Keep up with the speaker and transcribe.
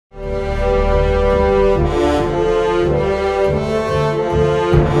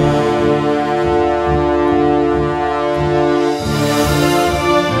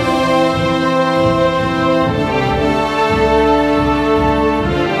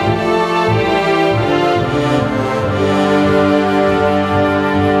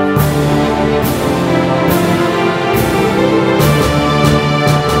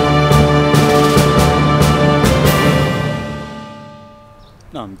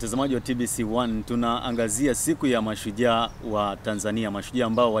Mtazamaji wa TBC1, tunaangazia siku ya mashujaa wa Tanzania, mashujaa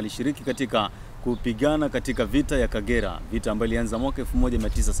ambao walishiriki katika kupigana katika vita ya Kagera, vita ambayo ilianza mwaka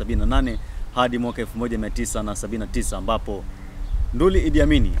 1978 hadi mwaka 1979, ambapo Nduli Idi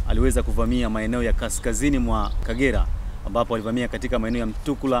Amin aliweza kuvamia maeneo ya kaskazini mwa Kagera, ambapo alivamia katika maeneo ya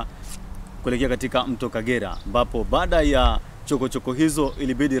Mtukula kuelekea katika mto Kagera, ambapo baada ya chokochoko hizo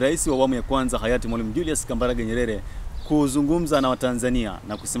ilibidi rais wa awamu ya kwanza hayati Mwalimu Julius Kambarage Nyerere kuzungumza na Watanzania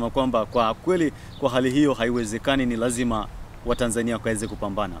na kusema kwamba kwa kweli kwa hali hiyo haiwezekani, ni lazima Watanzania waweze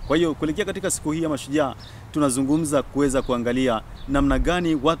kupambana. Kwa hiyo kuelekea katika siku hii ya mashujaa tunazungumza kuweza kuangalia namna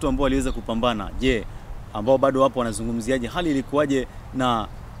gani watu ambao waliweza kupambana, je, ambao bado wapo wanazungumziaje, hali ilikuwaje na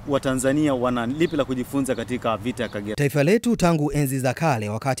Watanzania wana lipi la kujifunza katika vita ya Kagera. Taifa letu tangu enzi za kale,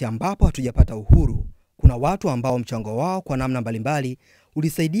 wakati ambapo hatujapata uhuru, kuna watu ambao mchango wao kwa namna mbalimbali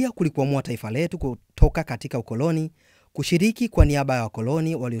ulisaidia kulikwamua taifa letu kutoka katika ukoloni, kushiriki kwa niaba ya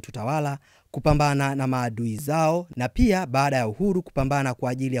wakoloni waliotutawala, kupambana na maadui zao, na pia baada ya uhuru kupambana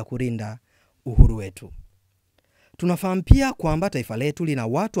kwa ajili ya kulinda uhuru wetu. Tunafahamu pia kwamba taifa letu lina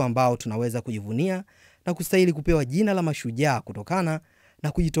watu ambao tunaweza kujivunia na kustahili kupewa jina la mashujaa kutokana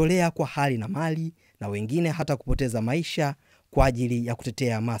na kujitolea kwa hali na mali, na wengine hata kupoteza maisha kwa ajili ya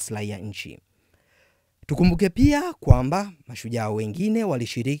kutetea maslahi ya nchi. Tukumbuke pia kwamba mashujaa wengine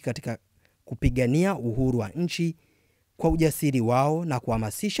walishiriki katika kupigania uhuru wa nchi kwa ujasiri wao na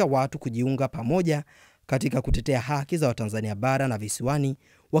kuhamasisha watu kujiunga pamoja katika kutetea haki za Watanzania bara na visiwani,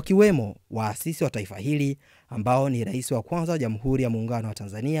 wakiwemo waasisi wa taifa hili ambao ni rais wa kwanza wa Jamhuri ya Muungano wa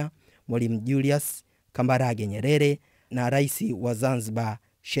Tanzania Mwalimu Julius Kambarage Nyerere na rais wa Zanzibar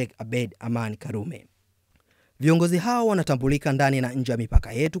Sheikh Abeid Amani Karume. Viongozi hao wanatambulika ndani na nje ya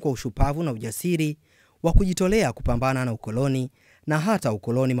mipaka yetu kwa ushupavu na ujasiri wa kujitolea kupambana na ukoloni na hata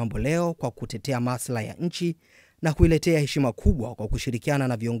ukoloni mamboleo kwa kutetea maslahi ya nchi na kuiletea heshima kubwa kwa kushirikiana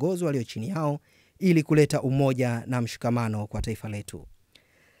na viongozi walio chini yao ili kuleta umoja na mshikamano kwa taifa letu.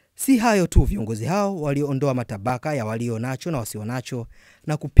 Si hayo tu, viongozi hao waliondoa matabaka ya walio nacho na wasio nacho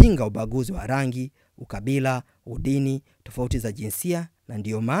na kupinga ubaguzi wa rangi, ukabila, udini, tofauti za jinsia, na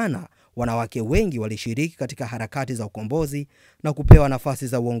ndiyo maana wanawake wengi walishiriki katika harakati za ukombozi na kupewa nafasi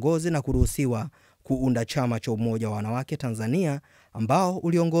za uongozi na kuruhusiwa kuunda chama cha umoja wa wanawake Tanzania ambao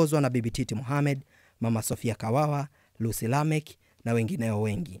uliongozwa na Bibi Titi Mohamed, Mama Sofia Kawawa, Lucy Lamek na wengineo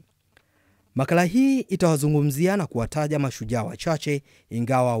wengi. Makala hii itawazungumzia na kuwataja mashujaa wachache,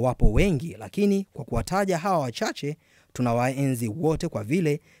 ingawa wapo wengi, lakini kwa kuwataja hawa wachache tunawaenzi wote kwa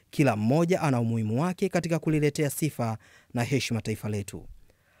vile kila mmoja ana umuhimu wake katika kuliletea sifa na heshima taifa letu.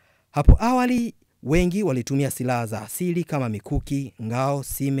 Hapo awali wengi walitumia silaha za asili kama mikuki, ngao,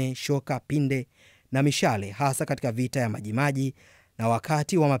 sime, shoka, pinde na mishale, hasa katika vita ya Majimaji na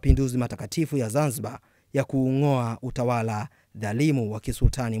wakati wa mapinduzi matakatifu ya Zanzibar ya kuung'oa utawala dhalimu wa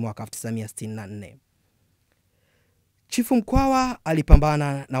kisultani mwaka 1964. Chifu Mkwawa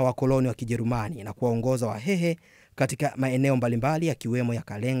alipambana na wakoloni wa Kijerumani na kuwaongoza Wahehe katika maeneo mbalimbali yakiwemo ya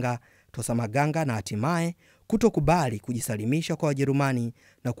Kalenga, Tosamaganga na hatimaye kutokubali kujisalimisha kwa Wajerumani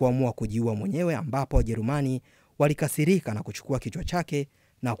na kuamua kujiua mwenyewe, ambapo Wajerumani walikasirika na kuchukua kichwa chake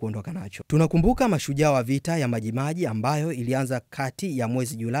na kuondoka nacho. Tunakumbuka mashujaa wa vita ya Majimaji ambayo ilianza kati ya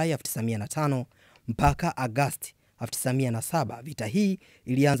mwezi Julai 1905 mpaka Agosti 1907. Vita hii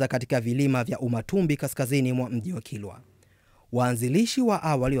ilianza katika vilima vya Umatumbi kaskazini mwa mji wa Kilwa. Waanzilishi wa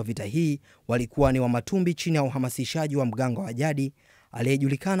awali wa vita hii walikuwa ni Wamatumbi chini ya uhamasishaji wa mganga wa jadi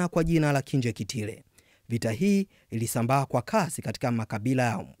aliyejulikana kwa jina la Kinje Kitile. Vita hii ilisambaa kwa kasi katika makabila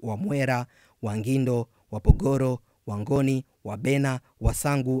ya Wamwera, Wangindo, Wapogoro, Wangoni, Wabena,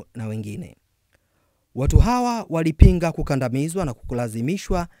 Wasangu na wengine. Watu hawa walipinga kukandamizwa na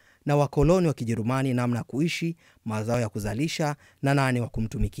kukulazimishwa na wakoloni wa Kijerumani namna kuishi, mazao ya kuzalisha na nani wa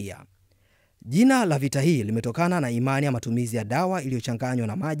kumtumikia. Jina la vita hii limetokana na imani ya matumizi ya dawa iliyochanganywa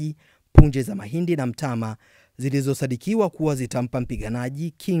na maji, punje za mahindi na mtama zilizosadikiwa kuwa zitampa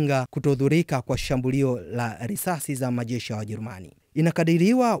mpiganaji kinga kutodhurika kwa shambulio la risasi za majeshi ya Wajerumani.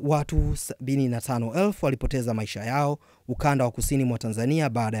 Inakadiriwa watu 75,000 walipoteza maisha yao ukanda wa kusini mwa Tanzania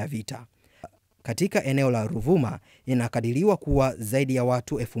baada ya vita. Katika eneo la Ruvuma inakadiriwa kuwa zaidi ya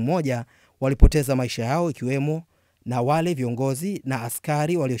watu 1,000 walipoteza maisha yao, ikiwemo na wale viongozi na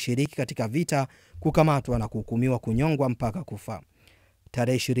askari walioshiriki katika vita kukamatwa na kuhukumiwa kunyongwa mpaka kufa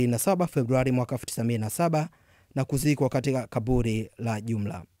tarehe 27 Februari mwaka 1907 na kuzikwa katika kaburi la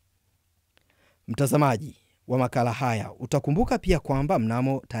jumla. Mtazamaji wa makala haya, utakumbuka pia kwamba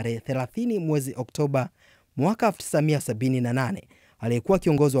mnamo tarehe 30 mwezi Oktoba mwaka 1978 aliyekuwa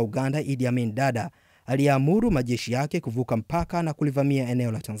kiongozi wa Uganda Idi Amin Dada aliamuru majeshi yake kuvuka mpaka na kulivamia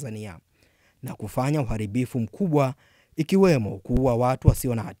eneo la Tanzania na kufanya uharibifu mkubwa ikiwemo kuua watu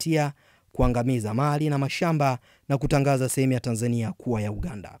wasio na hatia, kuangamiza mali na mashamba na kutangaza sehemu ya Tanzania kuwa ya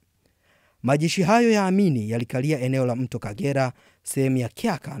Uganda. Majeshi hayo ya amini yalikalia eneo la mto Kagera, sehemu ya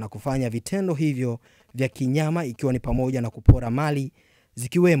Kyaka, na kufanya vitendo hivyo vya kinyama, ikiwa ni pamoja na kupora mali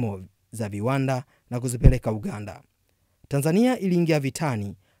zikiwemo za viwanda na kuzipeleka Uganda. Tanzania iliingia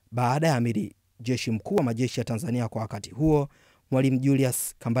vitani baada ya amiri jeshi mkuu wa majeshi ya Tanzania kwa wakati huo, Mwalimu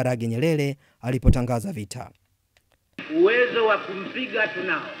Julius Kambarage Nyerere, alipotangaza vita. Uwezo wa kumpiga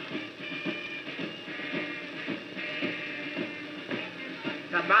tunao.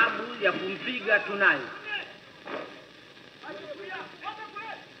 Sababu ya kumpiga tunayo.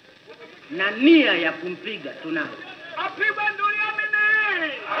 Na nia ya kumpiga tunayo. Apigwe nduri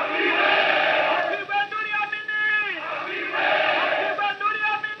amini! Apigwe nduri amini! Apigwe nduri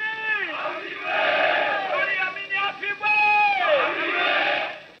amini! Nduri amini apigwe!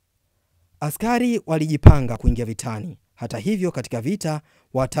 Askari walijipanga kuingia vitani. Hata hivyo, katika vita,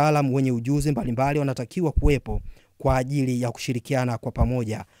 wataalamu wenye ujuzi mbalimbali wanatakiwa kuwepo kwa ajili ya kushirikiana kwa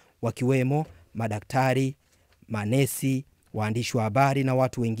pamoja, wakiwemo madaktari, manesi, waandishi wa habari na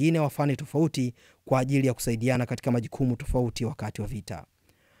watu wengine wa fani tofauti kwa ajili ya kusaidiana katika majukumu tofauti wakati wa vita.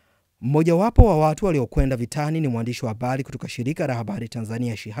 Mmoja wapo wa watu waliokwenda vitani ni mwandishi wa habari kutoka shirika la habari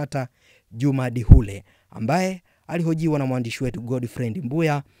Tanzania Shihata, Juma ambaye alihojiwa na mwandishi wetu Godfrey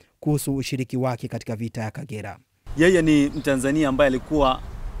Mbuya kuhusu ushiriki wake katika vita ya Kagera. Yeye ni Mtanzania ambaye alikuwa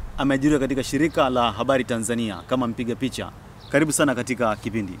ameajiriwa katika shirika la habari Tanzania kama mpiga picha. Karibu sana katika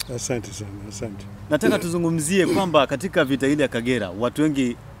kipindi. Asante sana, asante. Nataka tuzungumzie kwamba katika vita ile ya Kagera, watu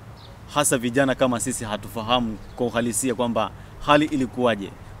wengi hasa vijana kama sisi hatufahamu kwa uhalisia kwamba hali ilikuwaje.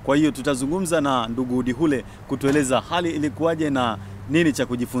 Kwa hiyo tutazungumza na ndugu Dihule kutueleza hali ilikuwaje na nini cha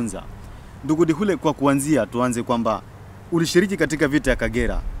kujifunza. Ndugu Dihule, kwa kuanzia tuanze kwamba ulishiriki katika vita ya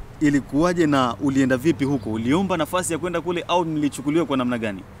Kagera. Ilikuwaje na ulienda vipi huko? Uliomba nafasi ya kwenda kule au nilichukuliwa kwa namna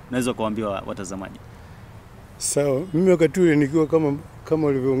gani? Naweza kuambia watazamaji. Sawa, mimi wakati ule nikiwa kama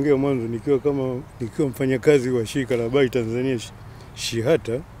ulivyoongea mwanzo, nikiwa mfanyakazi wa shirika la habari Tanzania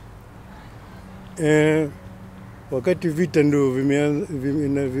Shihata. Wakati vita ndio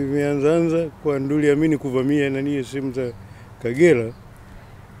vimeanza kwa nduli amini kuvamia nani sehemu za Kagera.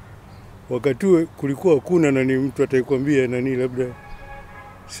 Wakati ule kulikuwa hakuna nani mtu atakwambia nani labda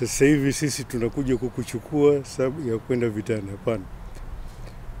sasa hivi sisi tunakuja kukuchukua sababu ya kwenda vitani. Hapana.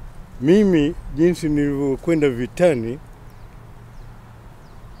 Mimi jinsi nilivyokwenda vitani,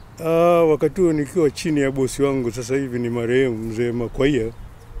 wakati huo nikiwa chini ya bosi wangu, sasa hivi ni marehemu mzee Makwaya.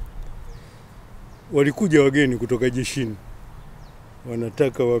 Walikuja wageni kutoka jeshini,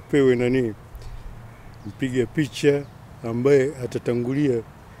 wanataka wapewe nani mpiga picha ambaye atatangulia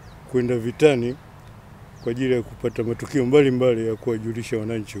kwenda vitani kwa ajili ya kupata matukio mbalimbali ya kuwajulisha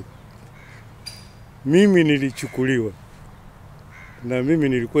wananchi. Mimi nilichukuliwa na mimi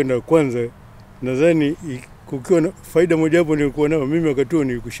nilikwenda kwanza. Nadhani kukiwa na faida moja hapo nilikuwa nayo, mimi wakati huo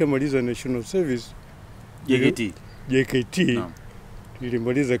nilikushamaliza National Service JKT. No.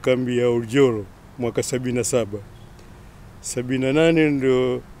 Nilimaliza kambi ya Uljoro mwaka 77. 78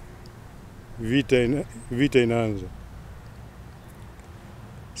 ndio vita inaanza.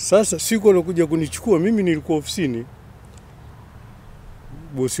 Sasa siku alokuja kunichukua mimi nilikuwa ofisini.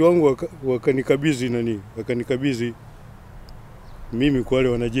 Bosi wangu wakanikabidhi mimi kwa wale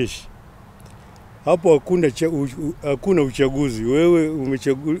wanajeshi. Hapo hakuna uchaguzi. Wewe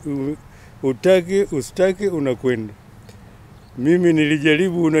utake usitake unakwenda. Mimi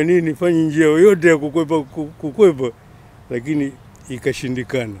nilijaribu nifanye njia yoyote ya kukwepa lakini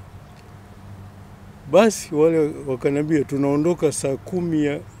ikashindikana. Basi wale wakanambia tunaondoka saa 10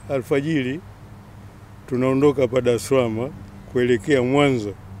 ya alfajiri, tunaondoka hapa Dar es Salaam kuelekea Mwanza.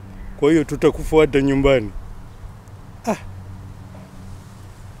 Kwa hiyo tutakufuata nyumbani.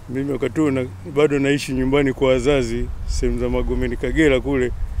 Mimi wakati bado naishi nyumbani kwa wazazi, sehemu za Magomeni Kagera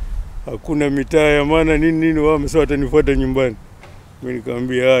kule. Hakuna mitaa ya maana nini wao wamesema watanifuata nyumbani. Mimi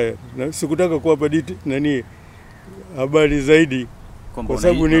nikamwambia haya, na sikutaka kuwapa habari zaidi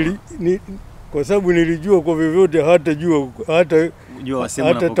kwa sababu nilijua kwa vyovyote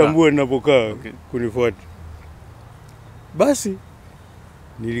hata tambua ninapokaa kunifuata. Basi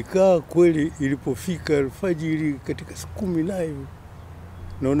nilikaa kweli. Ilipofika alfajiri katika 10 na hivi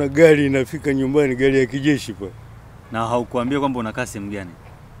naona gari inafika nyumbani, gari ya kijeshi pa. Na haukuambia kwamba unakaa sehemu gani?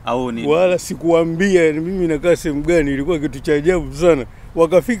 Au ni wala sikuambia mimi nakaa sehemu gani. Ilikuwa kitu cha ajabu sana.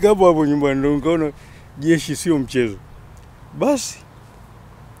 Wakafika hapo nyumbani ndio nikaona jeshi sio mchezo. Basi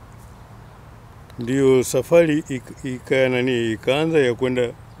ndio safari ikaanza ya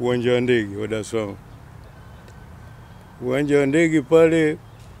kwenda uwanja wa ndege wa Dar es Salaam. Uwanja wa ndege pale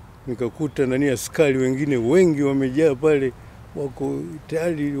nikakuta nani askari wengine wengi wamejaa pale, wako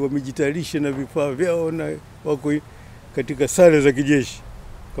tayari wamejitayarisha na vifaa vyao na wako katika sare za kijeshi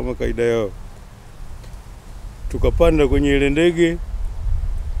kama kaida yao. Tukapanda kwenye ile ndege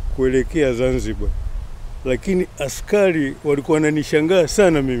kuelekea Zanzibar, lakini askari walikuwa wananishangaa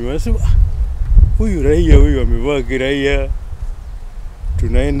sana mimi. Wanasema huyu raia, huyu amevaa kiraia,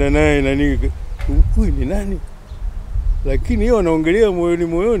 tunaenda naye nani, huyu ni nani? Lakini yeye anaongelea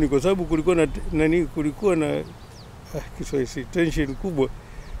moyoni kwa sababu kulikuwa na nani, kulikuwa na Kiswahili tension kubwa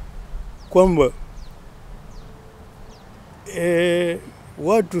kwamba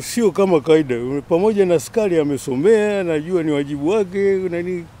watu sio kama kaida, pamoja na askari amesomea, najua ni wajibu wake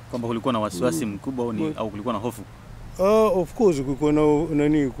nani, kwamba kulikuwa na wasiwasi mkubwa au kulikuwa na hofu. Of course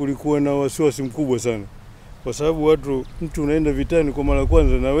kulikuwa na wasiwasi mkubwa sana, kwa sababu mtu unaenda vitani kwa mara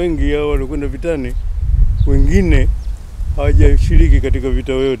kwanza, na wengi hao walikwenda vitani, wengine hawajashiriki katika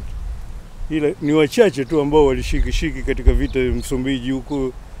vita yote, ila ni wachache tu ambao walishiriki katika vita Msumbiji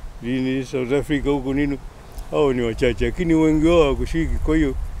huko nini, South Africa huko nini, hao ni wachache, lakini wengi wao hawakushiriki. Kwa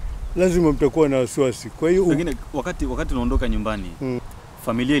hiyo lazima mtakuwa na wasiwasi. Kwa hiyo pengine wakati unaondoka nyumbani,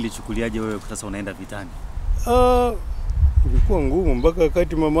 familia ilichukuliaje wewe sasa unaenda vitani? Ilikuwa ngumu mpaka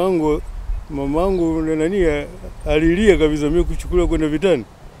wakati mamangu nani alilia kabisa mimi kuchukuliwa kwenda vitani.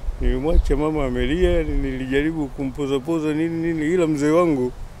 Nilimwacha mama amelia, nilijaribu kumpoza nini, ila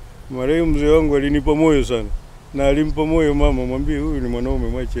marehemu mzee wangu alinipa moyo sana, na alimpa moyo mama, mwambie huyu ni mwanaume,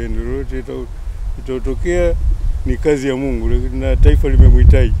 mwache aende, lolote itatokea ni kazi ya Mungu na taifa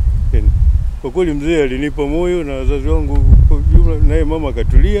limemhitaji. Kwa kweli mzee alinipa moyo na wazazi wangu kwa jumla, naye mama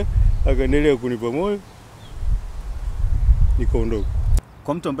akatulia, akaendelea kunipa moyo, nikaondoka.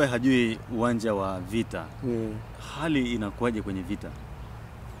 Kwa mtu ambaye hajui uwanja wa vita, hali inakuwaje kwenye vita?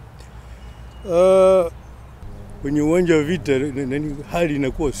 Kwenye uwanja wa vita hali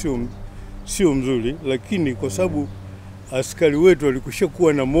inakuwa sio mzuri, lakini kwa sababu askari wetu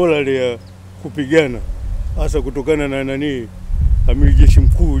walikushakuwa na morale ya kupigana, hasa kutokana na nani, amiri jeshi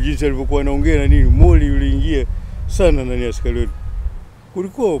mkuu jinsi alivyokuwa anaongea na nini, moli uliingia sana nani askari wetu.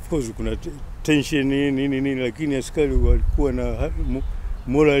 Kulikuwa of course kuna tension nini, lakini askari walikuwa na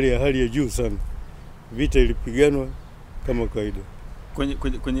morale ya hali ya juu sana. Vita ilipiganwa kama kawaida.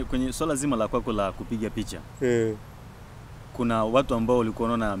 Kwenye swala zima la kwako la kupiga picha, kuna watu ambao walikuwa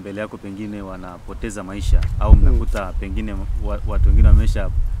wanaona mbele yako pengine wanapoteza maisha, au mnakuta pengine watu wengine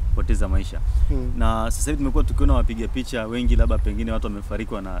wameshapoteza maisha. Na sasa hivi tumekuwa tukiona wapiga picha wengi, labda pengine watu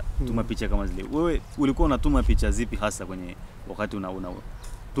wamefariki wanatuma picha kama zile. Wewe ulikuwa unatuma picha zipi hasa kwenye wakati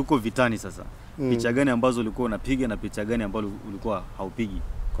tuko vitani sasa? Picha gani ambazo ulikuwa unapiga na picha gani ambazo ulikuwa haupigi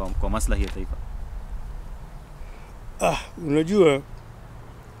kwa maslahi ya taifa? Unajua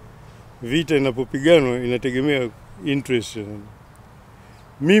vita inapopiganwa inategemea interest.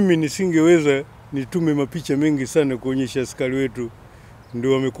 Mimi nisingeweza nitume mapicha mengi sana kuonyesha askari wetu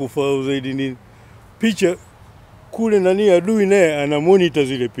ndio wamekufa au zaidi nini. Picha kule nani, adui naye ana monitor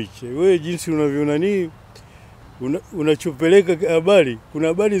zile picha. Wewe jinsi unavyoona unachopeleka habari, kuna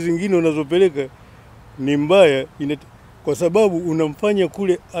habari zingine unazopeleka ni mbaya, kwa sababu unamfanya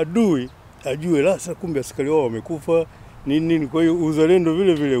kule adui ajue lasa kumbe askari wao wamekufa nini. Kwa hiyo uzalendo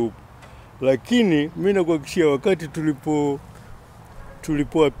vile vile upo, lakini mimi nakuhakikishia wakati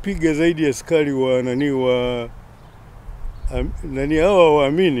tulipowapiga zaidi askari wa hawa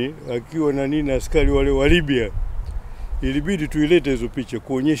waamini, akiwa na askari wale wa Libya, ilibidi tuilete hizo picha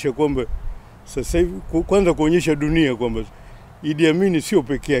kuonyesha kwamba sasa hivi, kwanza kuonyesha dunia kwamba Idi Amin sio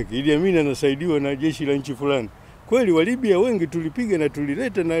peke yake. Idi Amin anasaidiwa na jeshi la nchi fulani. Kweli wa Libya wengi tulipiga na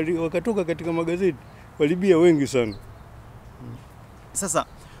tulileta na wakatoka katika magazeti, wa Libya wengi sana. Sasa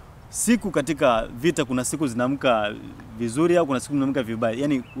siku katika vita, kuna siku zinaamka vizuri au kuna siku zinaamka vibaya?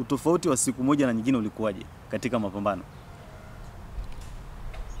 Yaani utofauti wa siku moja na nyingine ulikuwaje katika mapambano?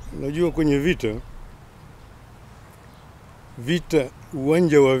 Unajua kwenye vita,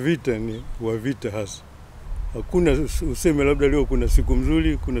 uwanja wa vita ni wa vita hasa. Hakuna useme labda leo kuna siku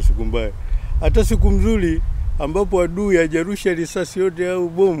mzuri, kuna siku mbaya. Hata siku mzuri ambapo adui hajarusha risasi yote au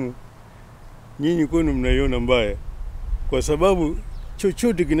bomu, nyinyi kwenu mnaiona mbaya, kwa sababu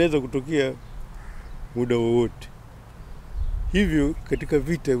chochote kinaweza kutokea muda wowote. Hivyo katika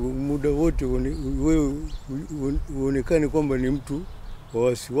vita muda wote wewe uonekane kwamba ni mtu wa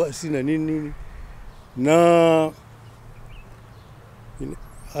wasiwasi na nini. Na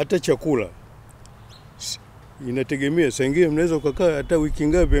hata chakula inategemea, saa ingine mnaweza kukaa hata wiki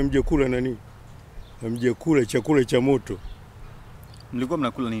ngapi hamjakula hamjakula chakula cha moto. Mlikuwa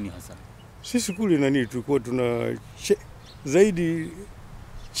mnakula nini hasa? Sisi kule tulikuwa tuna zaidi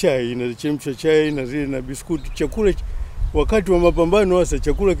chai, inachemsha chai na zile na biskuti, chakula wakati wa mapambano hasa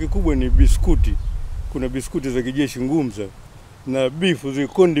chakula kikubwa ni biskuti. Kuna biskuti za kijeshi ngumza na bifu, zile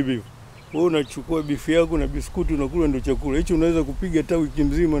kondi bifu. Wewe unachukua bifu yako na biskuti unakula, ndio chakula. Hicho unaweza kupiga hata wiki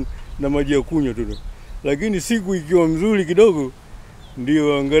nzima na maji ya kunywa tu. Lakini siku ikiwa mzuri kidogo,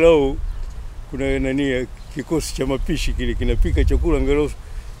 ndio angalau kuna nani, kikosi cha mapishi kile kinapika chakula, angalau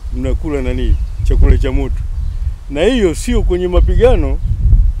mnakula nani, chakula cha moto. Na hiyo sio kwenye mapigano.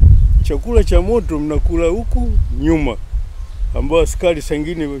 Chakula cha moto mnakula huku nyuma, ambao askari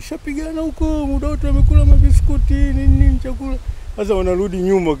sangine washapigana huko, muda wote wamekula mabiskuti nini chakula. Sasa wanarudi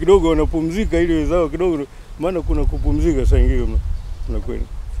nyuma kidogo, wanapumzika ili wenzao kidogo, maana kuna kupumzika sangine mnakwenda.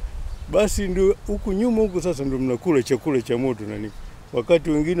 Basi ndio huku nyuma huko sasa ndio mnakula chakula cha moto nani. Wakati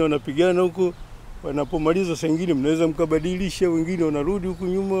wengine wanapigana huko, wanapomaliza sangine mnaweza mkabadilisha, wengine wanarudi huku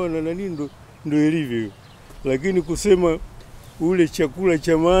nyuma na nani, ndio ilivyo. Lakini kusema ule chakula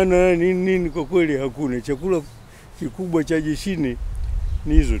cha maana nini kwa kweli hakuna. Chakula kikubwa cha jeshini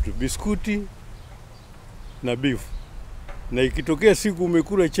ni hizo tu, biskuti na bifu. Na ikitokea siku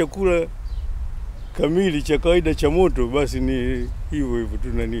umekula chakula kamili cha kawaida cha moto, basi ni hivyo hivyo tu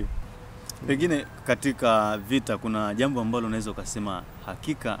nani. Pengine katika vita kuna jambo ambalo unaweza ukasema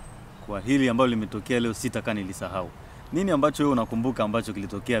hakika kwa hili ambalo limetokea leo sitaka nilisahau. Nini ambacho wewe unakumbuka ambacho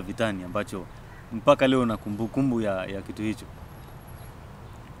kilitokea vitani ambacho mpaka leo una kumbukumbu ya kitu hicho?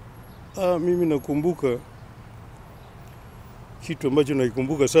 Mimi nakumbuka kitu ambacho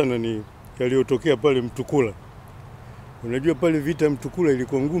naikumbuka sana ni yaliyotokea pale Mtukula. Unajua pale vita Mtukula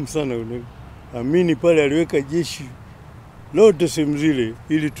ilikuwa ngumu sana. Amini pale aliweka jeshi lote sehemu zile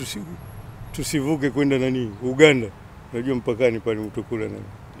ili tusivuke kwenda nani Uganda. Unajua mpakani pale Mtukula nani.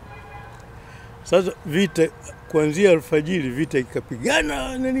 Sasa vita kuanzia alfajiri vita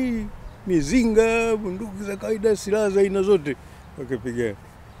ikapigana nani, mizinga, bunduki za kawaida, silaha za aina zote wakapigana.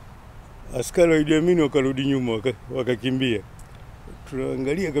 Askari wa Idi Amin wakarudi nyuma, wakakimbia.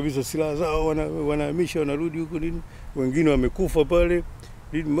 Tunaangalia kabisa silaha zao wanahamisha, wanarudi huko nini. Wengine wamekufa pale.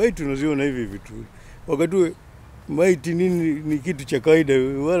 Maiti tunaziona hivi vitu. Wakati maiti nini ni kitu cha kawaida,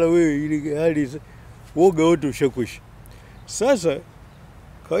 wala wewe ile hali woga wote ushakwisha. Sasa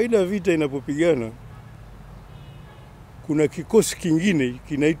kawaida vita inapopigana kuna kikosi kingine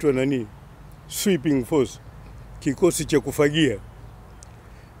kinaitwa nani, sweeping force, kikosi cha kufagia.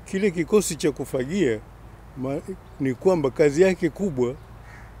 Kile kikosi cha kufagia ni kwamba kazi yake kubwa,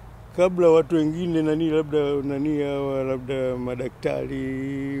 kabla watu wengine nani labda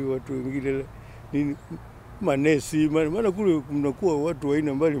madaktari, watu wengine nini, manesi, maana kule mnakuwa watu wa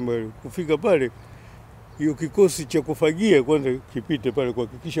aina mbalimbali, kufika pale hiyo kikosi cha kufagia kwanza kipite pale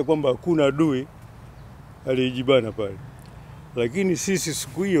kuhakikisha kwamba hakuna adui aliyejibana pale. Lakini sisi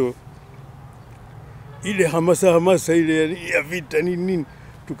siku hiyo ile hamasa ile ya vita nini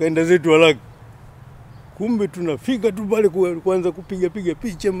tukaenda zetu haraka. Kumbe tunafika tu pale kuanza kupiga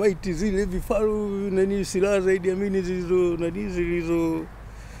picha maiti zile, vifaru nani, silaha za Idi Amin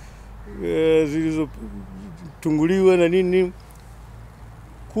zilizo tunguliwa na nini.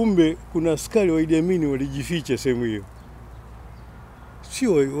 Kumbe kuna askari wa Idi Amin walijificha sehemu hiyo.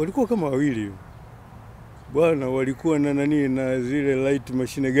 Sio walikuwa kama wawili. Bwana walikuwa na nani, na zile light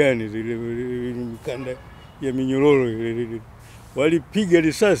machine gani zile mikanda ya minyororo ile. Walipiga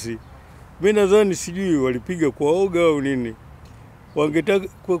risasi. Mimi nadhani sijui walipiga kwa oga au nini. Wangetaka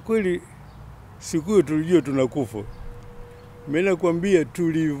kwa kweli siku hiyo tulijua tunakufa. Mimi nakwambia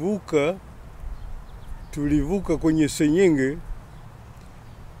tulivuka kwenye senyenge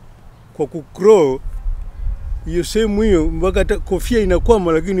kwa kukrow hiyo sehemu hiyo mpaka kofia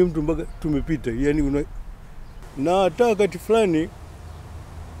inakwama, lakini mtu mpaka tumepita. Yani na hata wakati fulani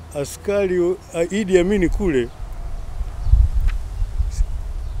askari Idi Amin kule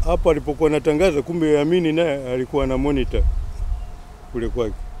hapa alipokuwa anatangaza, kumbe Amin naye alikuwa na monitor kule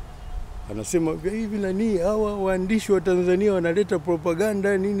kwake. Anasema hivi nani hawa waandishi wa Tanzania wanaleta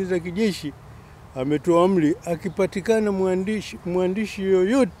propaganda nini za kijeshi. Ametoa amri akipatikana mwandishi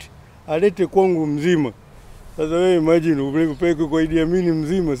yoyote alete kwangu mzima. Sasa wewe imagine upeleke kwa Idi Amin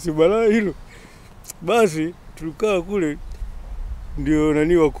mzima, si balaa hilo. Basi tulikaa kule, ndio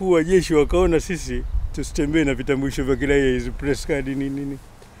nani wakuu wa jeshi wakaona sisi tusitembee na vitambulisho vya kiraia, hizo press card nini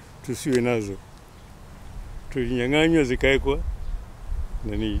tusiwe nazo. Tulinyang'anywa zikaekwa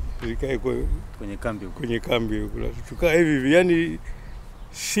nani, zikaekwa kwenye kambi huko. Tukaa hivi yani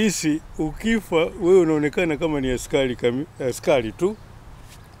sisi ukifa wewe unaonekana kama ni askari tu.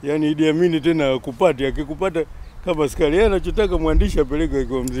 Yani Idi Amin tena akikupata kama askari, yeye anachotaka mwandishi apeleke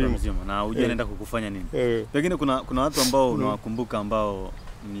kwa mzima. Na hujui anaenda kukufanya nini. Pengine kuna watu ambao unawakumbuka ambao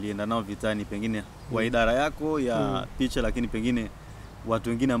nilienda nao vitani, pengine wa idara yako ya picha, lakini pengine watu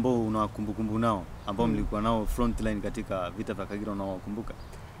wengine ambao unawakumbukumbu nao ambao mlikuwa nao frontline katika vita vya Kagera unawakumbuka?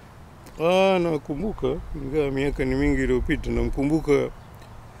 Nakumbuka, ingawa miaka ni mingi iliyopita. Namkumbuka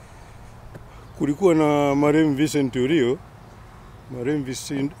kulikuwa na marehemu Vincent Urio. Marehemu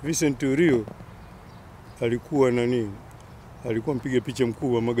Vincent Urio alikuwa alikuwa mpiga picha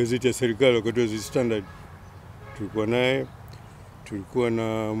mkuu wa magazeti ya serikali wakati wa Standard. Tulikuwa naye. Tulikuwa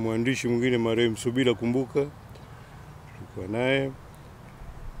na mwandishi mwingine marehemu Subira Kumbuka. Tulikuwa naye.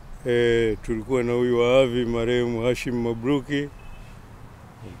 Tulikuwa na huyu wa Avi marehemu Hashim Mabruki.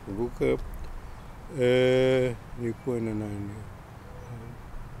 Nakumbuka. Nilikuwa na nani?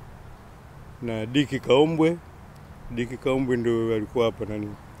 Na Diki Kaombwe. Diki Kaombwe ndio alikuwa hapa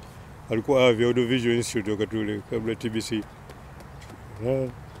alikuwa Avi Audiovisual Institute wakati ule kabla TBC.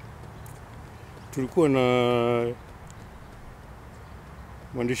 Tulikuwa na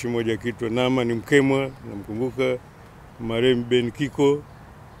mwandishi mmoja akiitwa Nama ni Mkemwa, namkumbuka. Marehemu Ben Kiko,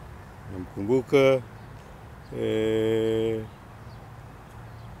 namkumbuka.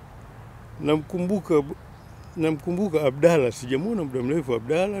 Namkumbuka Abdalla, sijamuona muda mrefu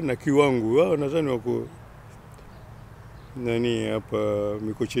Abdalla na Kiwangu. Wao nadhani wako hapa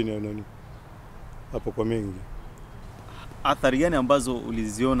Mikocheni hapo kwa mengi. Athari gani ambazo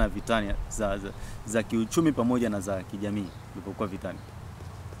uliziona vitani za kiuchumi pamoja na za kijamii ulipokuwa vitani?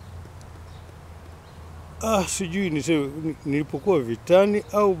 Sijui nilipokuwa vitani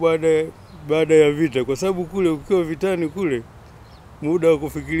au baada ya vita, kwa sababu kule ukiwa vitani kule muda wa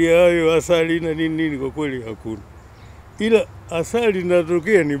kufikiria hayo asali na nini kwa kweli hakuna. Ila asali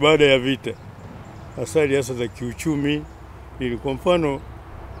inatokea ni baada ya vita. Asali hasa za kiuchumi. Kwa mfano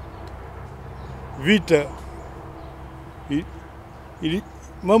vita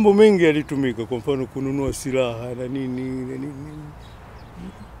mambo mengi yalitumika, kwa mfano kununua silaha na nini,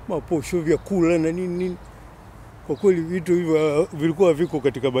 maposho, vyakula na nini. Kwa kweli vitu hivyo vilikuwa viko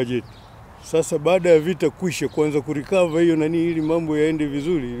katika bajeti. Sasa baada ya vita kuisha kuanza kurecover hiyo ili mambo yaende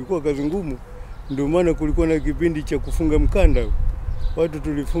vizuri ilikuwa kazi ngumu. Ndio maana kulikuwa na kipindi cha kufunga mkanda. Watu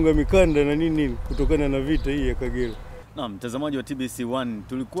tulifunga mikanda na nini kutokana na vita hii ya Kagera. Naam, mtazamaji wa TBC1,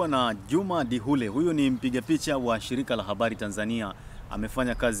 tulikuwa na Juma Dihule. Huyu ni mpiga picha wa shirika la habari Tanzania.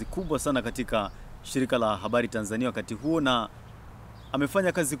 Amefanya kazi kubwa sana katika shirika la habari Tanzania wakati huo, na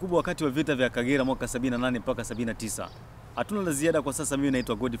amefanya kazi kubwa wakati wa vita vya Kagera mwaka 78 mpaka 79. Hatuna la ziada kwa sasa. Mimi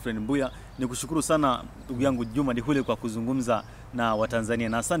naitwa Godfrey Mbuya. Nikushukuru sana ndugu yangu Juma Dihule kwa kuzungumza na Watanzania,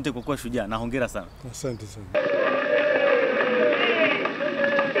 na asante kwa kuwa shujaa, na hongera sana. Asante sana.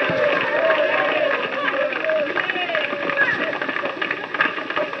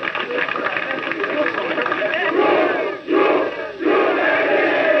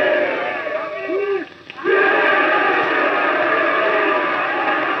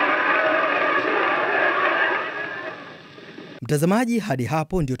 Mtazamaji, hadi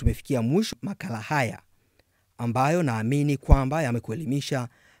hapo ndio tumefikia mwisho makala haya ambayo naamini kwamba yamekuelimisha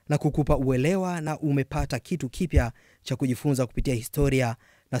na kukupa uelewa, na umepata kitu kipya cha kujifunza kupitia historia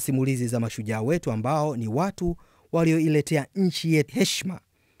na simulizi za mashujaa wetu ambao ni watu walioiletea nchi yetu heshima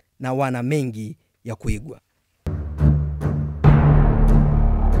na wana mengi ya kuigwa.